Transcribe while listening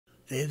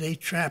They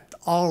trapped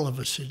all of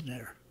us in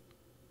there.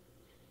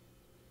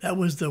 That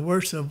was the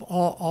worst of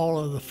all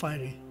of the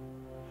fighting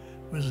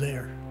was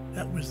there.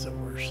 That was the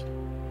worst.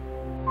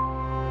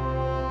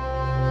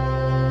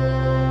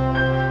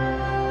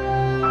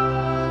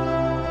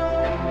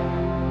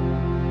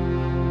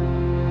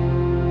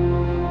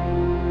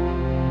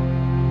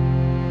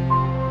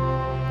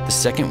 The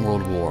Second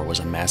World War was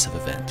a massive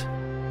event,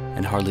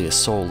 and hardly a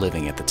soul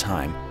living at the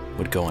time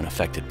would go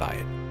unaffected by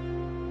it.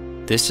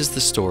 This is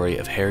the story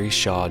of Harry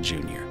Shaw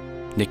Jr.,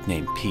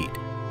 nicknamed Pete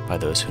by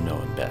those who know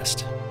him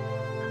best.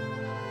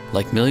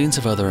 Like millions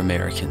of other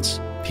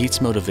Americans,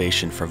 Pete's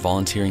motivation for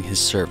volunteering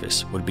his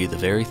service would be the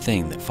very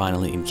thing that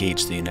finally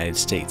engaged the United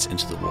States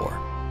into the war,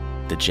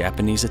 the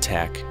Japanese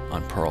attack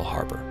on Pearl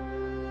Harbor.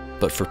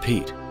 But for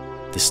Pete,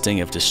 the sting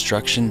of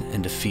destruction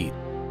and defeat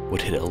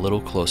would hit a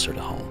little closer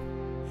to home.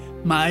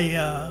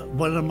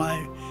 One of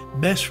my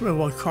best friends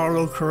was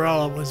Carlo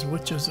Corella,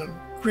 which was a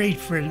great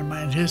friend of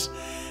mine. His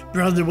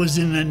brother was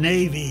in the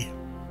Navy,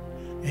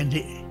 and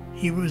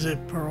he was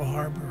at Pearl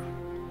Harbor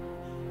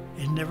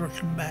and never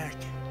come back.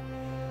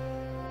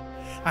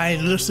 I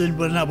enlisted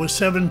when I was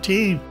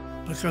 17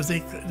 because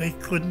they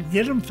couldn't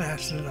get him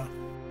fast enough.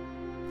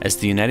 As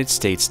the United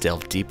States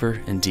delved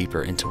deeper and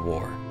deeper into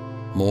war,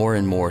 more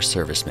and more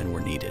servicemen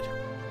were needed.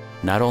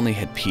 Not only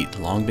had Pete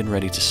long been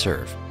ready to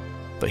serve,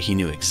 but he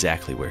knew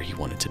exactly where he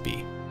wanted to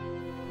be.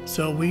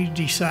 So we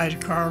decided,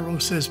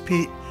 Carlos says,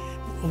 Pete,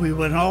 we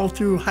went all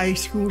through high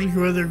school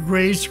together,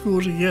 grade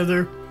school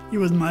together. He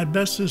was my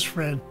bestest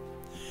friend.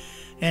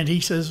 And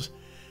he says,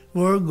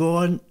 we're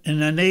going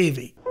in the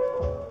Navy.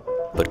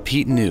 But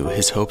Pete knew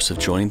his hopes of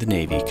joining the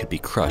Navy could be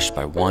crushed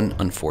by one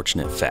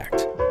unfortunate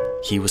fact.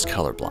 He was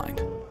colorblind,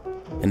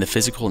 and the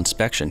physical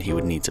inspection he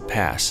would need to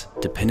pass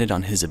depended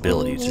on his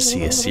ability to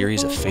see a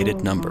series of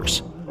faded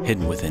numbers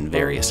hidden within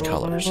various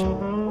colors.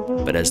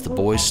 But as the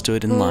boys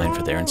stood in line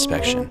for their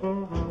inspection,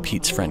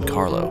 Pete's friend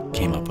Carlo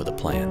came up with a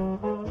plan.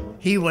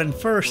 He went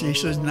first, and he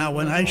says, now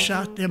when I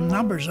shot them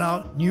numbers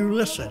out, you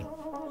listen.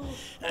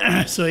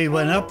 So he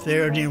went up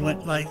there and he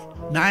went like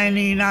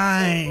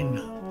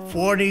 99,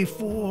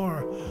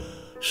 44,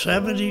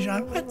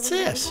 79, what's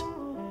this?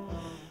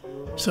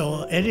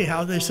 So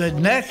anyhow, they said,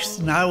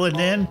 next. Now and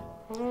then,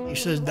 he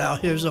says, now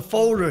here's a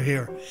folder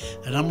here,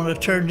 and I'm gonna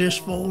turn this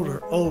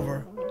folder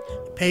over,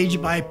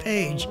 page by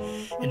page,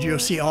 and you'll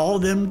see all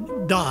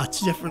them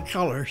dots, different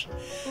colors,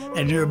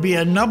 and there'll be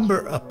a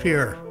number up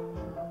here.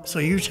 So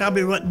you tell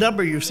me what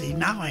number you see.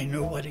 Now I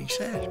know what he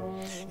said.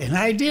 And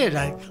I did.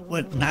 I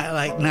went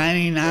like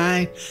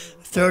 99,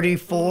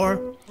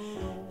 34.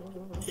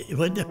 He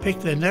went to pick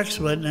the next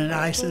one, and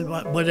I said,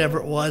 whatever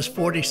it was,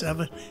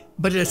 47.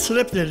 But it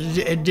slipped,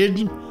 it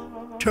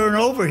didn't turn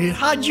over.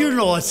 How'd you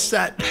know it's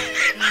set?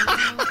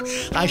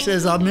 I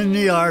says, I'm in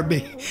the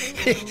Army.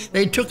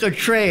 They took a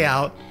tray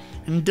out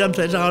and dumped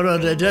it out on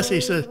the desk. He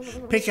says,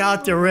 pick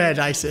out the red.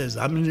 I says,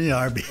 I'm in the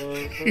Army.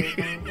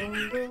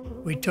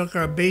 We took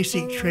our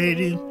basic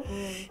training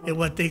in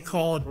what they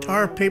called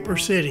Tar Paper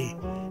City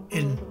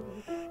in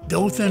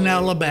Dothan,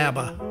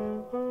 Alabama.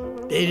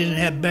 They didn't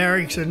have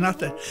barracks or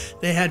nothing.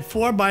 They had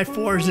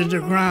 4x4s in the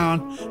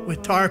ground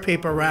with tar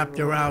paper wrapped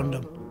around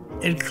them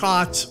and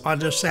cots on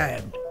the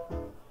sand.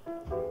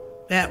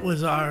 That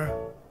was our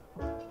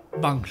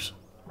bunks.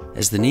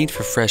 As the need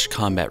for fresh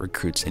combat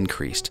recruits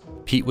increased,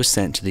 Pete was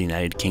sent to the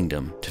United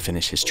Kingdom to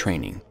finish his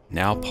training,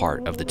 now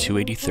part of the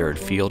 283rd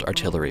Field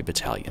Artillery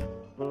Battalion.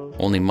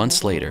 Only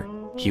months later,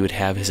 he would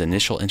have his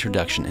initial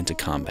introduction into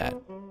combat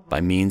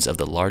by means of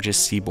the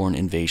largest seaborne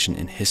invasion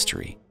in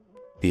history,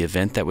 the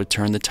event that would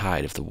turn the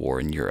tide of the war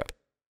in Europe,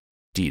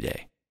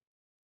 D-Day.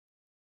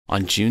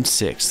 On June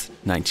 6,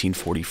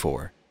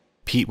 1944,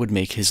 Pete would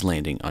make his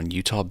landing on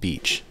Utah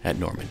Beach at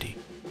Normandy.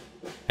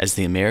 As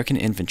the American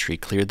infantry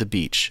cleared the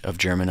beach of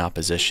German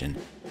opposition,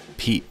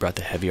 Pete brought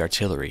the heavy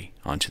artillery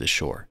onto the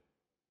shore.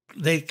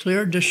 They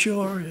cleared the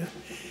shore.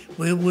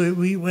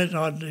 We went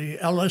on the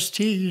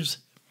LSTs.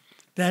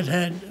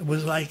 That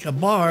was like a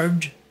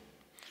barge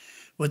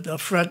with the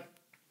front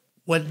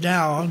went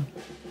down.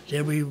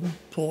 Then we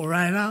pulled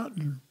right out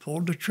and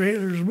pulled the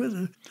trailers with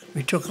us.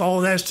 We took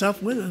all that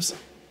stuff with us.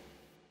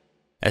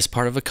 As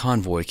part of a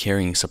convoy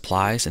carrying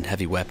supplies and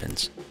heavy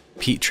weapons,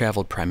 Pete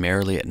traveled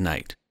primarily at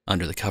night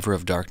under the cover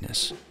of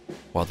darkness,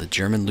 while the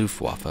German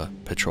Luftwaffe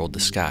patrolled the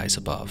skies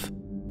above.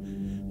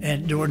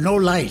 And there were no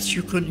lights.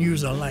 You couldn't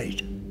use a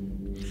light.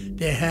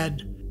 They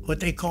had what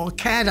they call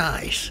cat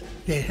eyes.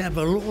 They have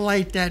a little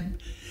light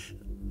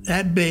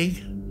that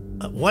big,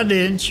 1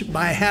 inch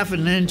by ½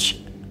 an inch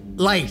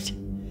light.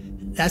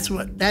 That's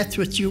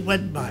what you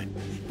went by.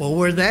 Well,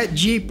 where that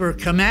Jeep or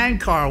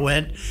command car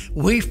went,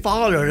 we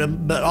followed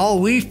them, but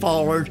all we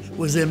followed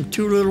was them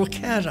 2 little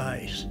cat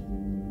eyes.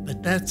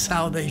 But that's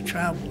how they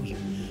traveled,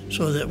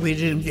 so that we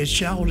didn't get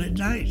shelled at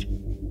night,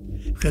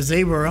 because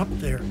they were up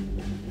there.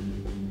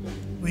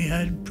 We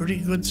had pretty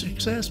good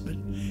success, but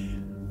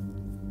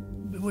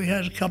we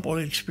had a couple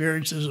of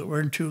experiences that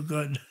weren't too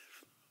good.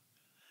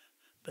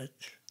 But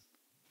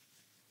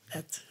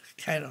that's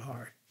kind of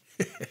hard.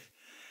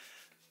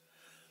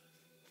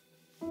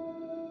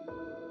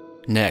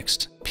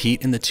 Next,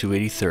 Pete and the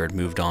 283rd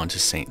moved on to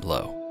St.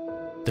 Lo.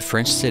 The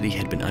French city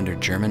had been under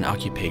German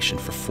occupation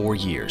for 4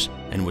 years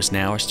and was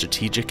now a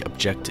strategic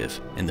objective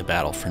in the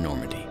battle for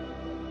Normandy.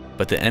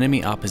 But the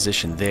enemy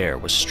opposition there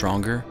was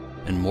stronger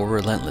and more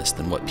relentless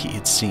than what Pete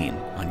had seen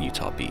on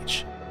Utah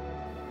Beach.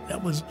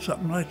 That was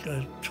something like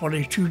a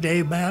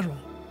 22-day battle.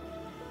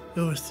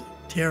 It was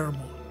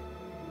terrible.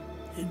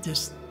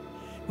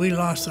 We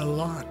lost a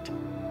lot.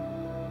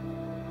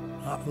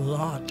 A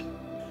lot.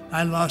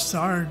 I lost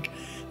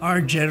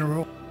our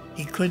general.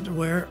 He couldn't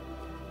wear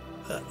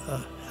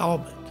a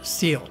helmet,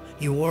 steel.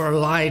 He wore a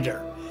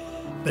lighter.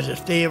 But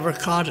if they ever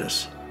caught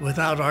us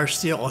without our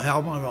steel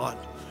helmet on,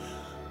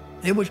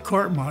 they would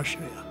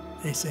court-martial you.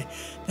 They say,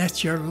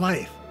 "That's your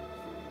life."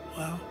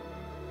 Well,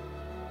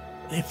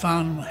 they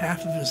found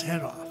half of his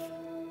head off.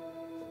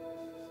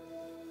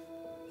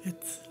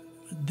 It's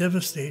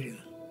devastating.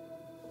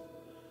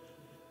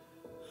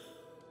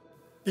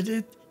 But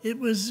it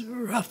was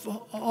rough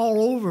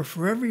all over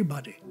for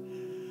everybody.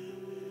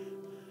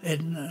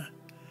 And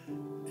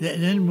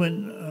then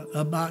when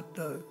about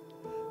the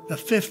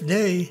 5th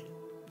day,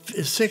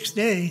 6th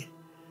day,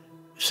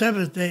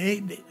 7th day,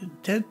 8th,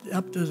 10th,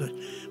 up to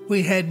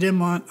we had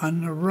them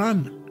on the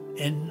run.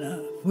 And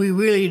we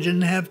really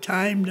didn't have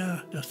time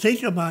to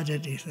think about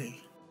anything.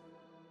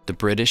 The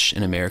British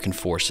and American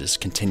forces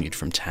continued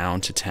from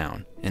town to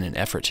town in an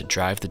effort to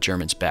drive the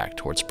Germans back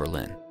towards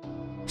Berlin.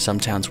 Some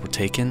towns were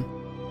taken,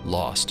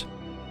 lost,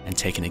 and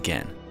taken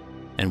again,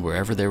 and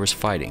wherever there was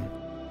fighting,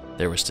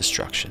 there was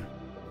destruction.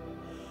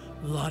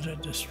 A lot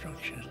of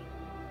destruction.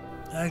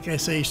 Like I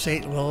say,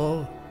 St.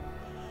 Lo,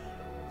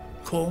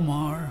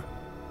 Colmar,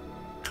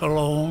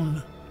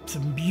 Cologne,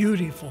 some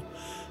beautiful,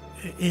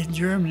 in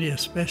Germany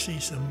especially,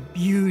 some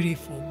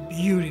beautiful,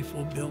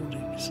 beautiful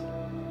buildings.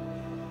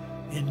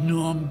 In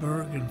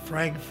Nuremberg and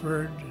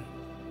Frankfurt,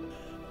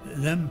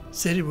 them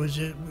city was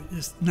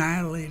just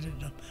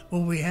annihilated them.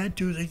 Well, we had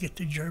to get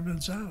the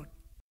Germans out.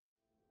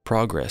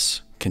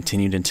 Progress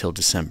continued until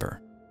December.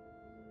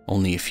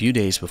 Only a few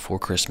days before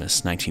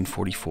Christmas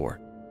 1944,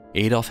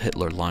 Adolf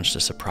Hitler launched a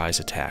surprise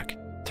attack,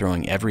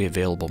 throwing every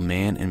available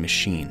man and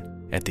machine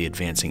at the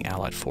advancing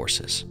Allied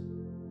forces.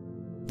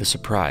 The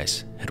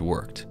surprise had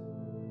worked.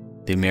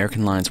 The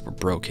American lines were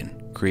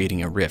broken,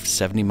 creating a rift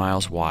 70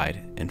 miles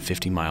wide and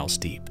 50 miles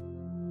deep.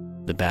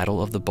 The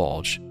Battle of the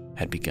Bulge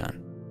had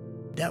begun.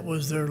 That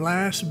was their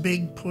last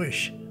big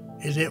push,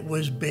 and it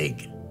was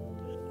big.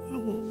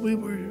 We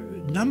were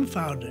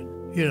dumbfounded,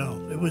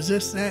 It was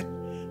just that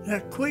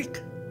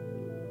quick.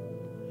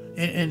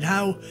 And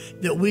how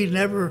that we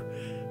never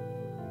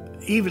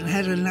even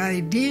had an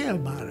idea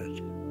about it.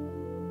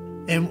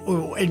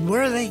 And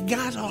where they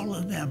got all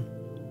of them,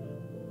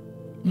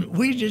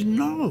 we didn't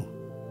know.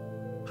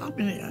 How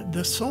many,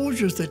 the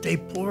soldiers that they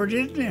poured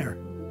in there,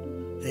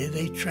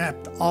 they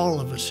trapped all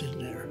of us in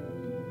there.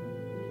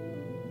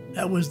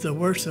 That was the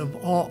worst of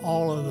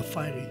all of the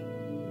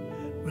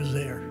fighting was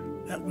there.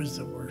 That was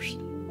the worst.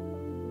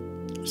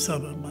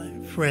 Some of my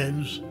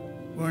friends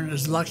weren't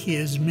as lucky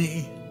as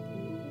me.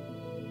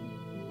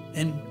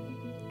 And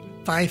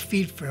 5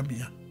 feet from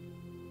you.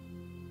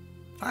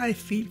 5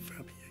 feet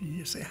from you. And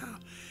you say,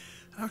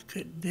 how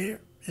could they,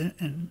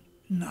 and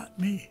not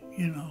me,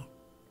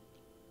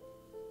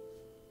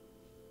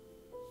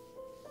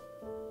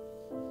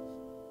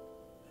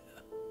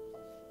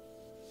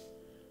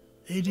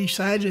 They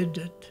decided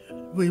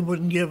that we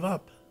wouldn't give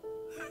up.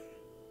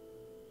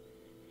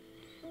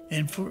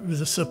 And for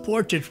the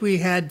support that we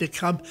had to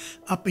come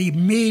up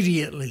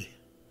immediately,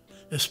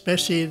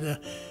 especially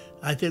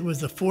I think it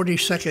was the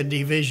 42nd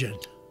Division.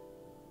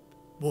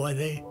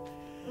 Boy,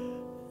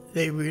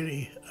 they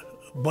really,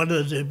 one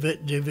of the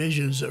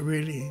divisions that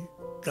really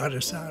got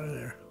us out of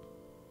there.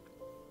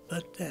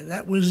 But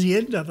that was the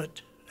end of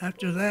it.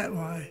 After that,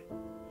 why,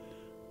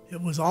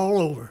 it was all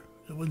over.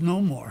 There was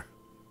no more.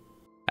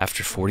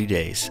 After 40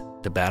 days,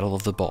 the Battle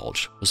of the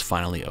Bulge was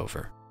finally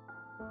over.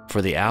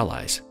 For the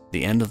Allies,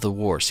 the end of the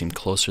war seemed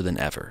closer than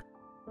ever.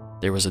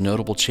 There was a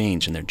notable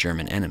change in their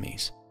German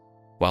enemies.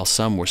 While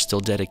some were still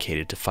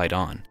dedicated to fight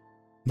on,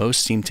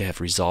 most seemed to have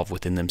resolved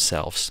within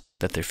themselves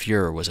that their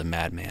Führer was a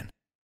madman,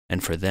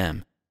 and for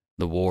them,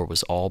 the war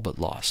was all but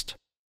lost.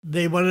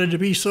 They wanted to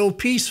be so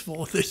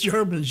peaceful, the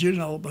Germans,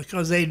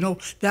 because they know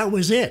that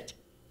was it.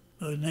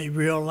 And they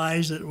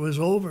realized it was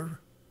over.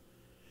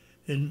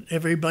 And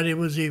everybody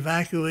was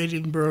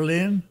evacuating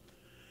Berlin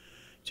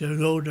to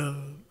go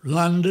to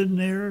London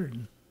there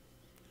and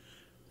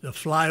to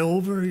fly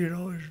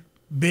over,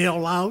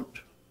 bail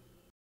out.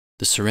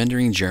 The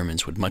surrendering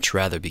Germans would much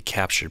rather be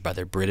captured by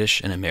their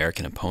British and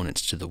American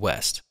opponents to the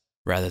west,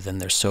 rather than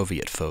their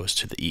Soviet foes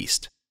to the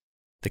east.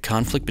 The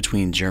conflict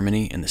between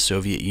Germany and the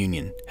Soviet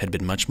Union had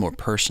been much more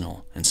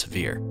personal and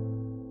severe.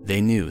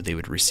 They knew they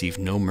would receive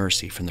no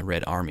mercy from the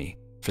Red Army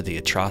for the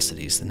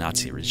atrocities the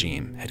Nazi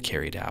regime had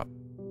carried out.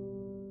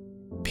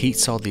 Pete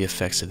saw the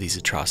effects of these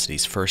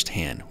atrocities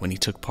firsthand when he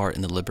took part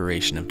in the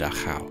liberation of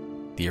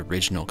Dachau, the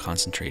original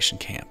concentration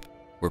camp,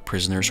 where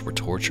prisoners were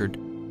tortured,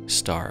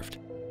 starved,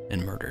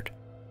 and murdered.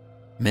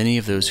 Many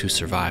of those who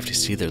survived to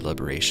see their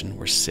liberation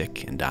were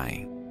sick and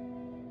dying.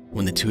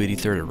 When the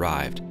 283rd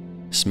arrived,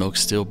 smoke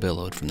still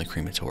billowed from the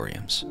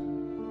crematoriums.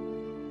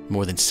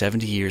 More than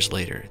 70 years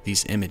later,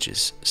 these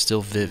images,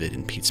 still vivid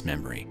in Pete's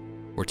memory,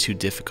 were too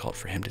difficult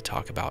for him to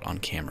talk about on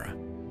camera.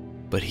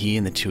 But he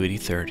and the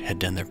 283rd had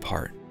done their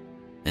part,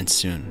 and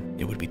soon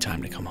it would be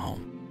time to come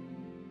home.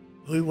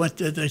 We went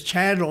to the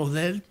Channel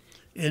then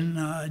in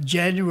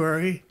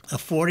January of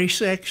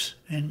 '46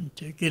 and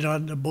to get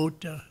on the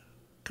boat to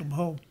come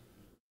home.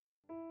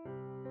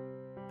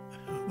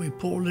 We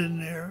pulled in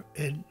there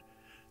and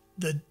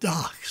the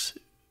docks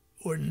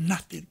were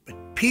nothing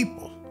but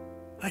people.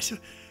 I said,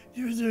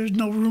 there's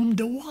no room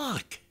to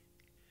walk.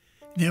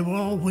 They were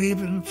all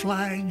waving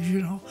flags,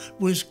 you know. It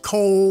was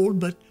cold,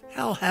 but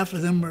hell, half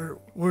of them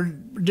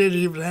didn't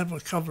even have a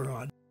cover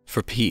on.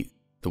 For Pete,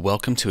 the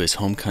welcome to his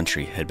home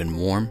country had been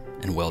warm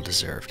and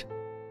well-deserved.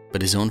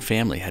 But his own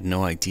family had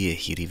no idea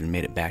he had even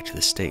made it back to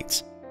the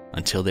States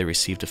until they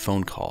received a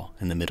phone call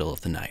in the middle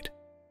of the night.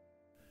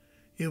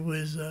 It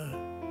was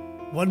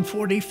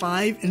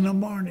 1:45 in the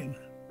morning.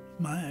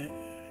 My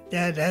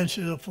dad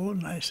answered the phone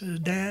and I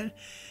said, "Dad,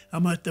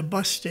 I'm at the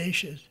bus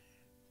station."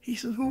 He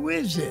said, "Who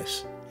is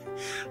this?"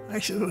 I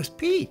said, "It was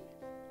Pete,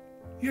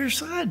 your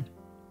son."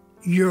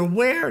 "You're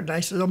where?" And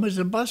I said, "I'm at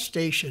the bus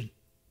station."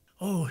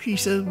 Oh, he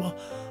said, "Well,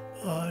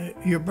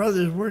 your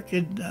brother's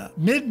working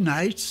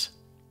midnights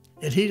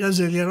and he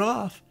doesn't get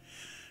off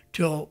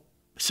till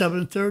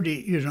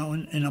 7:30, you know,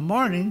 in the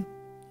morning.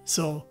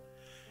 So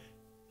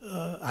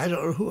I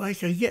don't know who I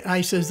can get."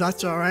 I says,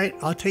 "That's all right,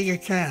 I'll take a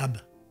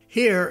cab."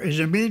 Here, in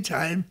the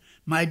meantime,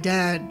 my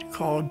dad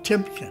called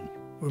Timpkin,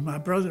 where my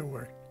brother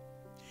worked,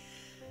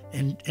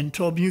 and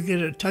told me, "You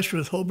get in touch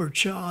with Hobart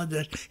Shaw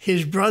that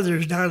his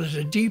brother's down at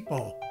the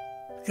depot,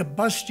 the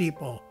bus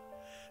depot.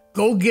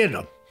 Go get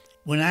him."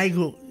 When I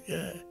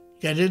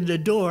got in the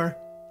door,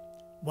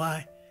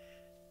 why,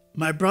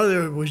 my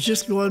brother was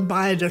just going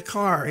by the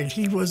car and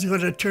he wasn't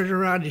going to turn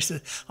around. He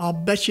said, "I'll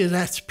bet you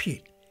that's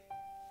Pete."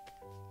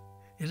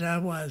 And I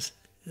was.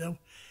 You know,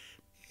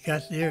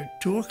 got there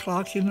at 2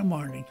 o'clock in the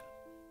morning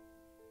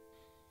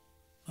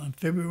on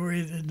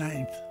February the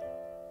 9th.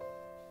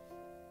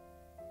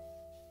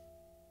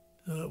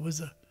 So it was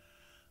a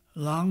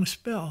long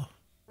spell.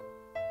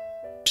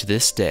 To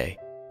this day,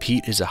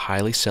 Pete is a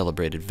highly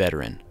celebrated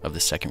veteran of the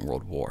Second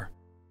World War.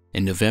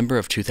 In November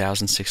of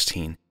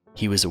 2016,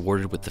 he was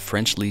awarded with the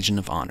French Legion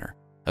of Honor,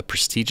 a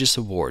prestigious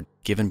award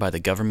given by the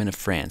government of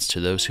France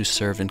to those who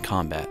served in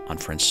combat on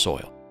French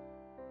soil.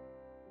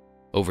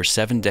 Over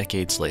 7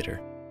 decades later,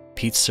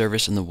 Pete's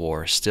service in the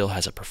war still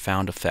has a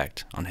profound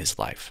effect on his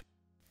life.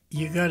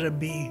 You gotta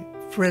be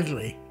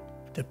friendly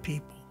to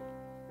people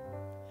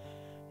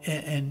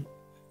and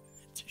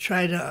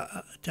try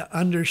to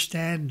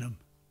understand them.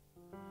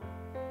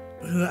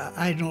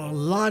 I know a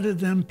lot of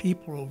them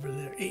people over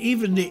there,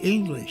 even the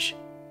English.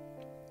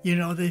 You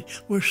know,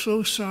 we're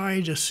so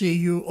sorry to see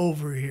you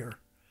over here.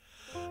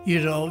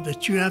 You know,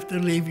 that you have to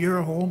leave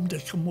your home to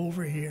come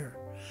over here.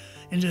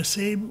 And the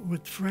same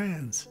with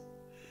France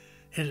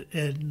and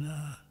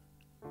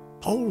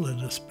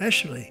Poland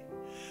especially.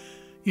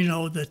 You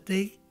know, that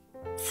they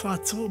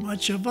thought so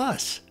much of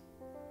us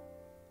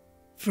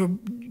for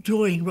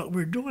doing what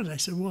we're doing. I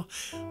said, well,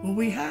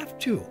 we have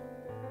to.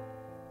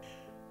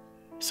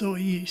 So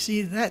you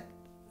see, that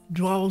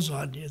dwells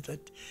on you,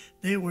 that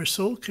they were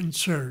so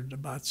concerned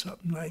about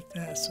something like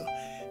that. So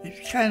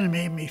it kind of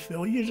made me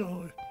feel, you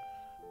know,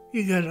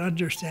 you got to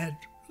understand,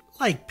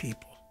 like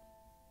people.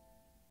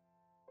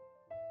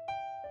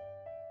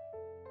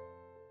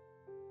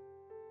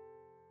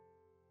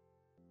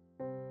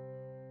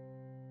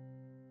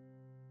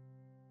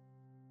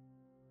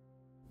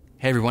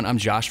 Hey everyone, I'm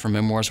Josh from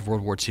Memoirs of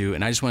World War II,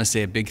 and I just want to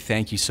say a big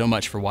thank you so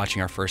much for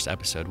watching our first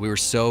episode. We were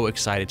so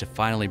excited to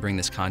finally bring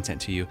this content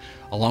to you,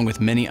 along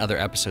with many other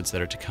episodes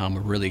that are to come.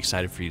 We're really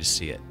excited for you to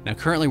see it. Now,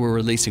 currently we're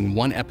releasing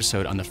 1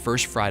 episode on the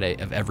first Friday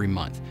of every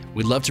month.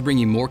 We'd love to bring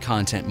you more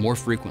content more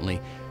frequently,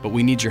 but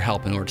we need your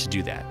help in order to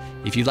do that.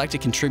 If you'd like to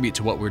contribute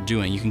to what we're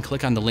doing, you can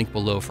click on the link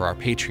below for our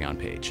Patreon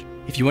page.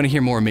 If you want to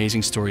hear more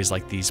amazing stories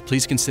like these,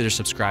 please consider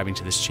subscribing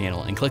to this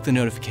channel and click the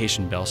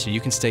notification bell so you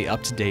can stay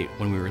up to date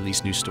when we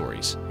release new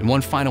stories. And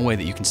one final way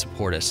that you can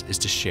support us is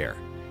to share.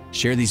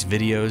 Share these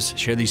videos,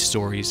 share these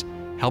stories,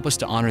 help us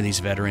to honor these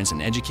veterans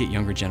and educate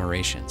younger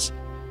generations.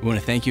 We want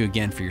to thank you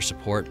again for your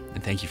support,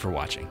 and thank you for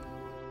watching.